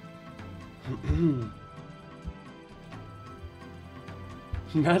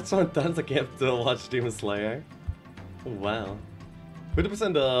 Matt sometimes I can't still watch Demon Slayer. Wow.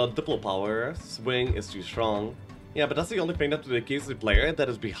 50% Diplo power, swing is too strong. Yeah, but that's the only thing that indicates the player that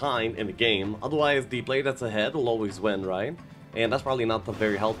is behind in the game. Otherwise, the player that's ahead will always win, right? And that's probably not a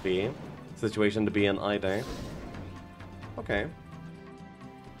very healthy situation to be in either. Okay.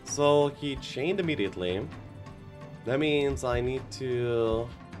 So he chained immediately. That means I need to...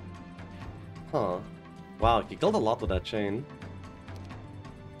 Huh. Wow, he killed a lot with that chain.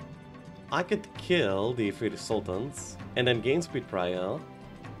 I could kill the 3 Sultans and then gain speed prior.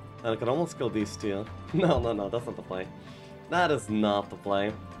 And I could almost kill these two. No, that's not the play. That is not the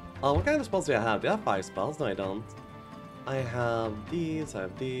play. What kind of spells do I have? Do I have 5 spells? No, I don't. I have these, I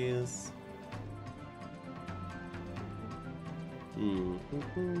have these.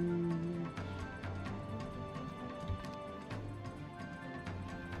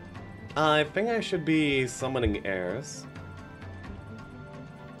 I think I should be summoning heirs.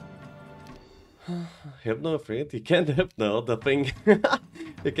 Hypno afraid? You can't hypno the thing.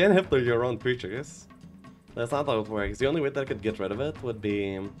 You can't hypno your own creatures. That's not how it works. The only way that I could get rid of it would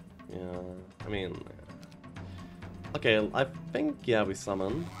be... Yeah, I mean... Okay, I think, yeah, we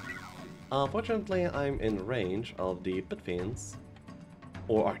summon. Fortunately, I'm in range of the Pit Fiends.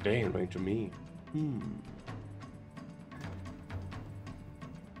 Or are they in range of me?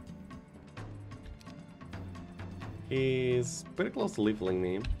 He's pretty close to leveling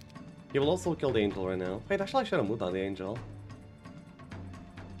me. He will also kill the angel right now. Wait, actually I should have moved on the angel.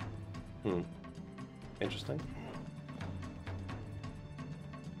 Interesting.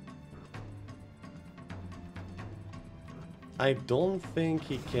 I don't think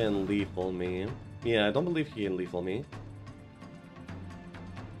he can lethal me. Yeah, I don't believe he can lethal me.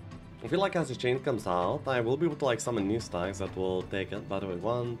 I feel like as the chain comes out, I will be able to like summon new stacks that will take it. By the way,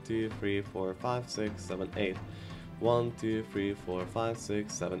 1, 2, 3, 4, 5, 6, 7, 8. 1, 2, 3, 4, 5,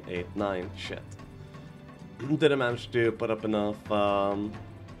 6, 7, 8, 9. Shit. Didn't manage to put up enough, I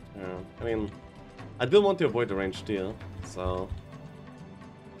mean, I do want to avoid the range too, so...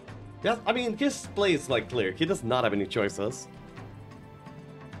 Yeah, I mean, his play is like clear. He does not have any choices.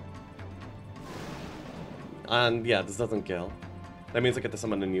 And yeah, this doesn't kill. That means I get to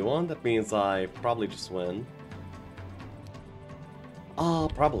summon a new one. That means I probably just win.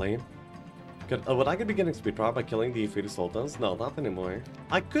 Probably. Would I could be getting speed power by killing the 3 Sultans? No, not anymore.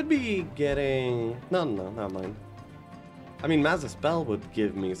 I could be getting... No, never mind. I mean, Massive Spell would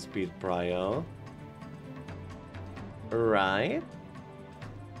give me speed prio. Right?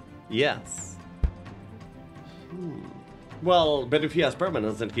 Yes. Well, but if he has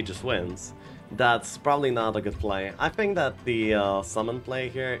permanence, then he just wins. That's probably not a good play. I think that the summon play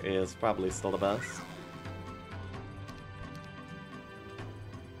here is probably still the best.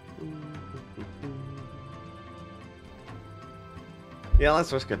 Yeah,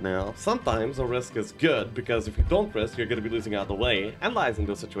 let's risk it now. Sometimes a risk is good, because if you don't risk, you're going to be losing out the way. Analyzing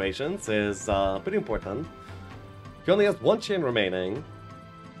those situations is pretty important. He only has 1 chain remaining.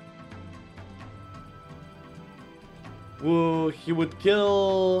 Woo, he would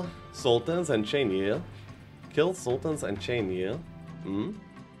kill Sultans and chain you. Kill Sultans and chain you.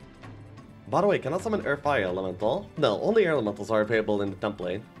 By the way, can I summon Air Fire Elemental? No, only Air Elementals are available in the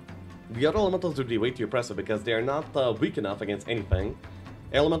template. The other elementals would be way too oppressive because they are not weak enough against anything.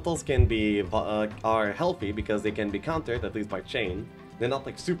 Elementals can be are healthy because they can be countered, at least by chain. They're not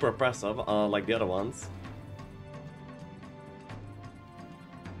like super oppressive like the other ones.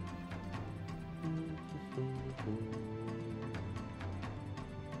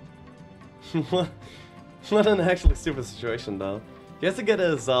 What an actually stupid situation though. He has to get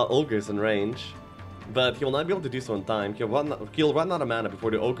his ogres in range. But he will not be able to do so in time. He'll run out of mana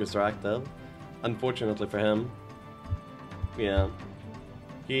before the ogres are active. Unfortunately for him. Yeah.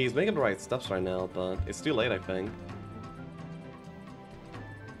 He's making the right steps right now, but it's too late, I think.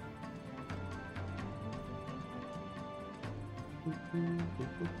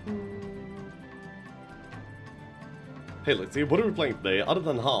 Hey, let's see, what are we playing today? Other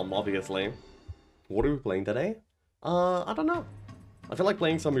than Helm, obviously. What are we playing today? I don't know. I feel like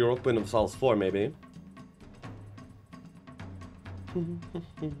playing some European of Souls 4, maybe.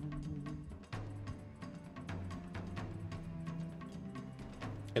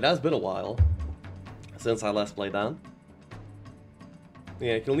 It has been a while since I last played that.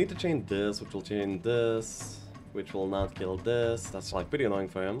 Yeah, you'll need to chain this, which will chain this, which will not kill this. That's like pretty annoying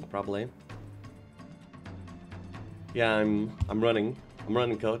for him, probably. Yeah, I'm running. I'm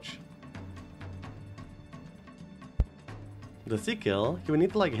running, coach. The C-kill, he would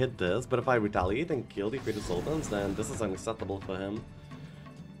need to like hit this, but if I retaliate and kill the Creative Sultans, then this is unacceptable for him.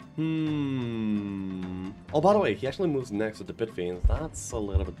 Oh, by the way, he actually moves next with the Pit Fiends. That's a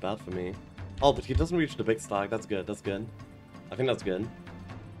little bit bad for me. Oh, but he doesn't reach the big stack. That's good, that's good. I think that's good.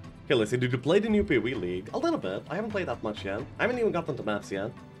 Okay, let's see, did you play the new PoE League? A little bit. I haven't played that much yet. I haven't even gotten to maps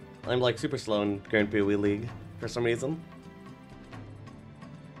yet. I'm like super slow in current PoE League for some reason.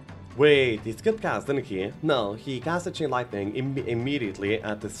 Wait, he skipped cast, didn't he? No, he casted Chain Lightning immediately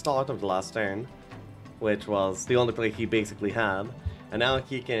at the start of the last turn, which was the only play he basically had. And now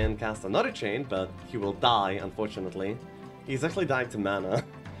he can cast another Chain, but he will die, unfortunately. He's actually dying to mana.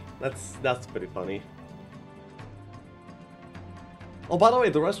 That's pretty funny. Oh, by the way,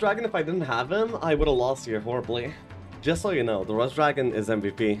 the Rust Dragon, if I didn't have him, I would have lost here horribly. Just so you know, the Rust Dragon is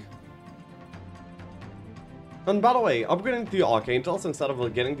MVP. And by the way, upgrading to the Archangels instead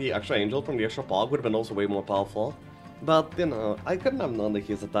of getting the extra Angel from the extra Pog would have been also way more powerful. But, you know, I couldn't have known that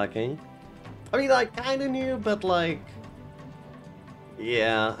he's attacking. I mean, I kinda knew, but like...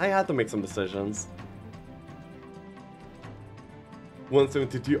 yeah, I had to make some decisions.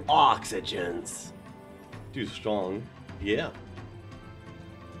 172 Oxygens! Too strong. Yeah.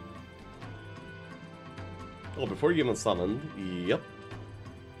 Oh, before you even summoned, yep.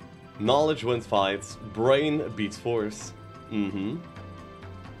 Knowledge wins fights, brain beats force.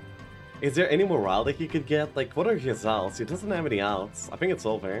 Is there any morale that he could get? Like, what are his outs? He doesn't have any outs. I think it's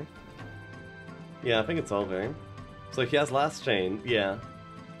over. Yeah, I think it's over. So he has last chain, yeah.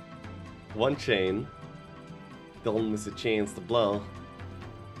 One chain. Don't miss a chance to blow.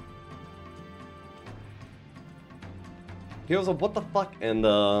 Here's a what the fuck and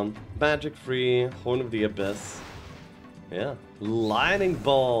magic free Horn of the Abyss. Yeah. Lightning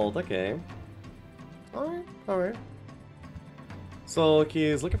Bolt, okay. Alright, alright. So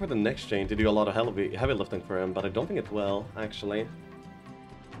he's looking for the next chain to do a lot of heavy lifting for him, but I don't think it will, actually.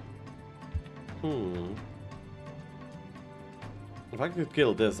 If I could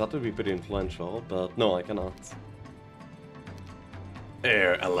kill this, that would be pretty influential, but no, I cannot.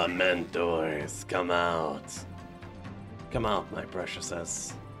 Air Elementors, come out. Come out, my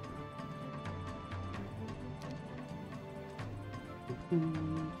preciouses.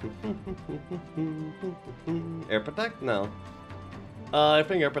 Air Protect? No. I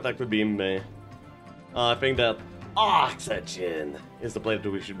think Air Protect would be me. I think that Oxygen is the play that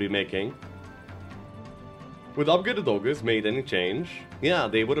we should be making. Would upgraded ogres made any change? Yeah,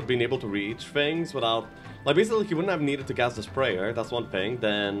 they would have been able to reach things without... like, basically, he wouldn't have needed to cast the Sprayer, that's one thing,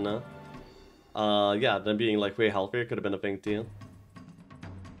 then... yeah, then being, like, way healthier could have been a thing, too.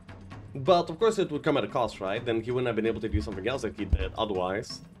 But, of course, it would come at a cost, right? Then he wouldn't have been able to do something else like he did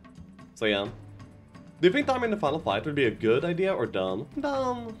otherwise. So, yeah. Do you think time in the final fight would be a good idea or dumb?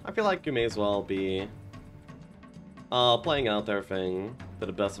 Dumb. I feel like you may as well be... playing out everything to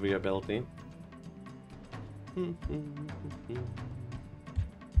the best of your ability.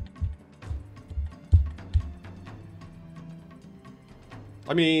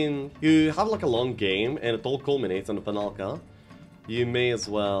 I mean, you have like a long game and it all culminates in the Finalka. You may as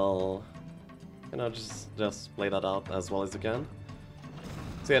well, you know, just play that out as well as you can.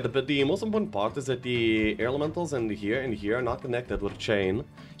 So yeah, the most important part is that the air elementals in here are not connected with a chain.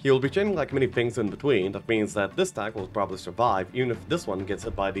 You'll be chaining like many things in between. That means that this stack will probably survive, even if this one gets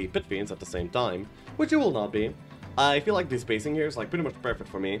hit by the Pit Fiends at the same time, which it will not be. I feel like the spacing here is like pretty much perfect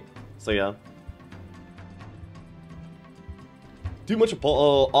for me. So yeah. Too much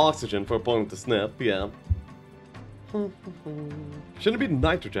oxygen for a opponent to snip, yeah. Shouldn't it be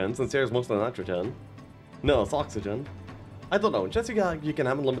nitrogen, since there's mostly nitrogen? No, it's oxygen. I don't know, just you can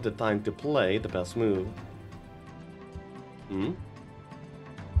have a limited time to play the best move.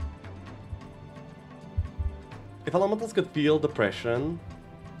 If Elementals could feel depression,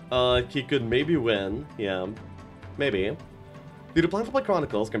 he could maybe win, yeah, maybe. Do you plan to play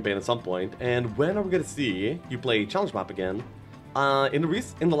Chronicles campaign at some point, and when are we gonna see you play Challenge Map again? In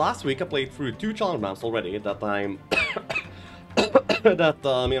the last week I played through 2 challenge maps already that I'm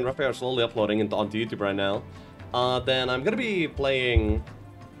that me and Raphael are slowly uploading onto YouTube right now. Then I'm gonna be playing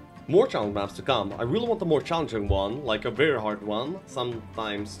more challenge maps to come. I really want a more challenging one, like a very hard one,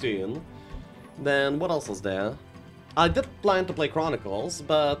 sometime soon. Then what else is there? I did plan to play Chronicles,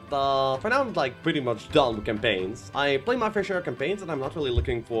 but for now I'm like pretty much done with campaigns. I play my fair share of campaigns and I'm not really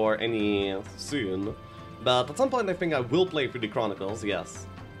looking for any soon. But at some point I think I will play through the Chronicles, yes.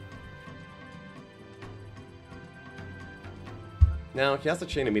 Now, he has to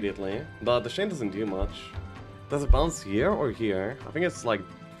chain immediately, but the chain doesn't do much. Does it bounce here or here? I think it's like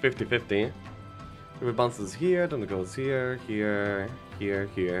 50-50. If it bounces here, then it goes here, here, here,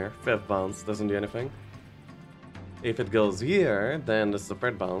 here. 5th bounce doesn't do anything. If it goes here, then this is the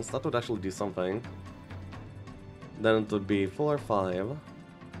 3rd bounce. That would actually do something. Then it would be 4, 5.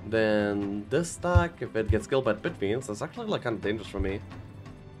 Then this stack, if it gets killed by Pit Fiends, that's actually like kind of dangerous for me.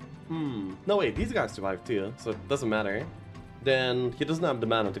 No wait, these guys survive too, so it doesn't matter. then he doesn't have the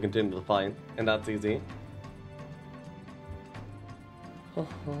mana to continue the fight, and that's easy.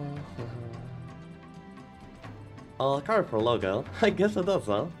 Card for logo. I guess it does,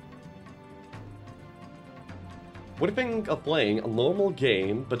 huh? What do you think of playing a normal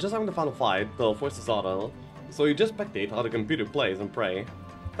game, but just having the final fight, the Forces Auto, so you just spectate how the computer plays and pray?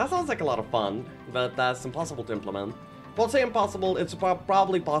 That sounds like a lot of fun, but that's impossible to implement. Well, say impossible, it's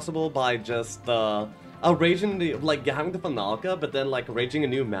probably possible by just, arranging the, like, having the Finalka, but then, like, arranging a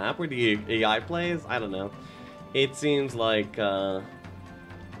new map where the AI plays? I don't know. It seems like,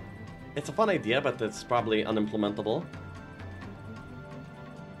 it's a fun idea, but it's probably unimplementable.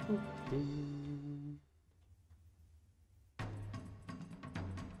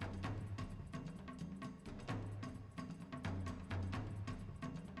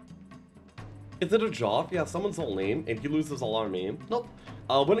 Is it a draw if you have someone's whole name and he loses all army? Nope.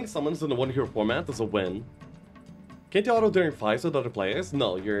 Winning summons in the one-hero format is a win. Can't you auto during fights with other players?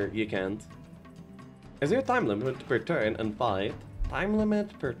 No, you can't. Is there a time limit per turn and fight? Time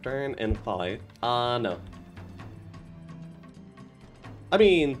limit per turn and fight? No. I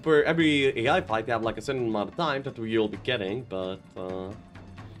mean, for every AI fight, you have like a certain amount of time that you'll be getting, but,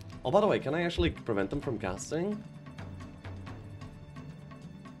 Oh, by the way, can I actually prevent them from casting?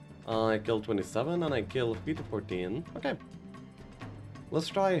 I killed 27 and I killed Peter 14. Okay. Let's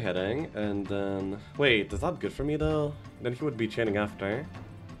try hitting and then... Wait, is that good for me though? Then he would be chaining after.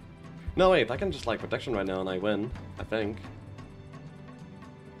 No, wait, I can just like protection right now and I win, I think.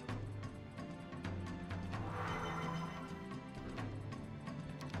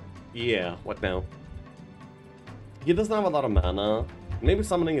 Yeah, what now? He doesn't have a lot of mana. Maybe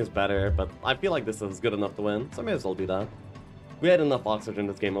summoning is better, but I feel like this is good enough to win, so I may as well do that. We had enough oxygen in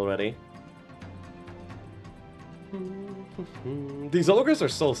this game already. These ogres are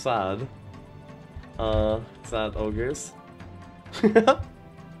so sad. Sad ogres.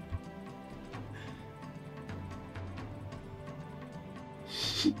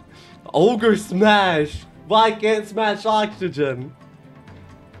 Ogre smash! Why can't smash oxygen?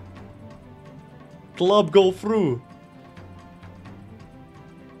 Club go through.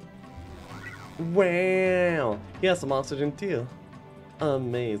 Wow! He has some oxygen too.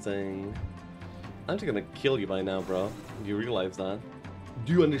 Amazing. I'm just gonna kill you by now, bro. Do you realize that?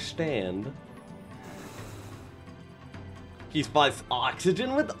 Do you understand? He fights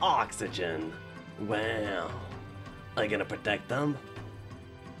oxygen with oxygen. Wow. Are you gonna protect them?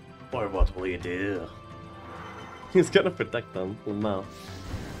 Or what will you do? He's gonna protect them. Wow.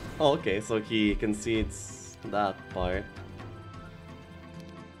 Oh, okay, so he concedes that part.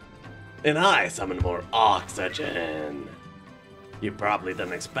 And I summon more oxygen. You probably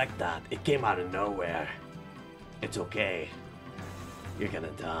didn't expect that. It came out of nowhere. It's okay. You're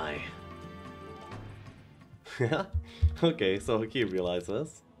gonna die. Okay, so he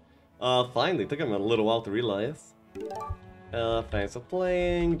realizes. Finally, took him a little while to realize. Thanks for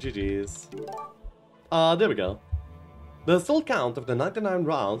playing. GG's. There we go. The still count of the 99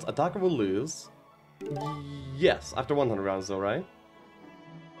 rounds, attacker will lose. Yes, after 100 rounds though, right?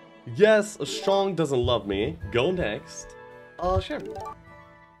 Yes, Strong doesn't love me. Go next. Sure.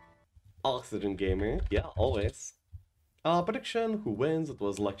 Oxygen Gamer. Yeah, always. Prediction, who wins? It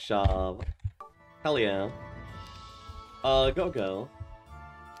was Lakshav. Hell yeah. Go.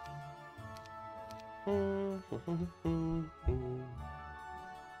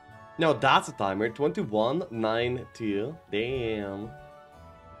 No, that's a timer. 21-9-2. Damn.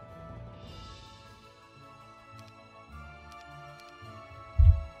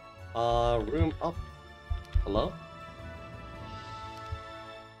 Room up. Hello?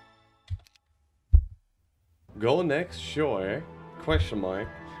 Go next, sure. Question mark.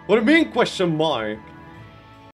 What do you mean question mark?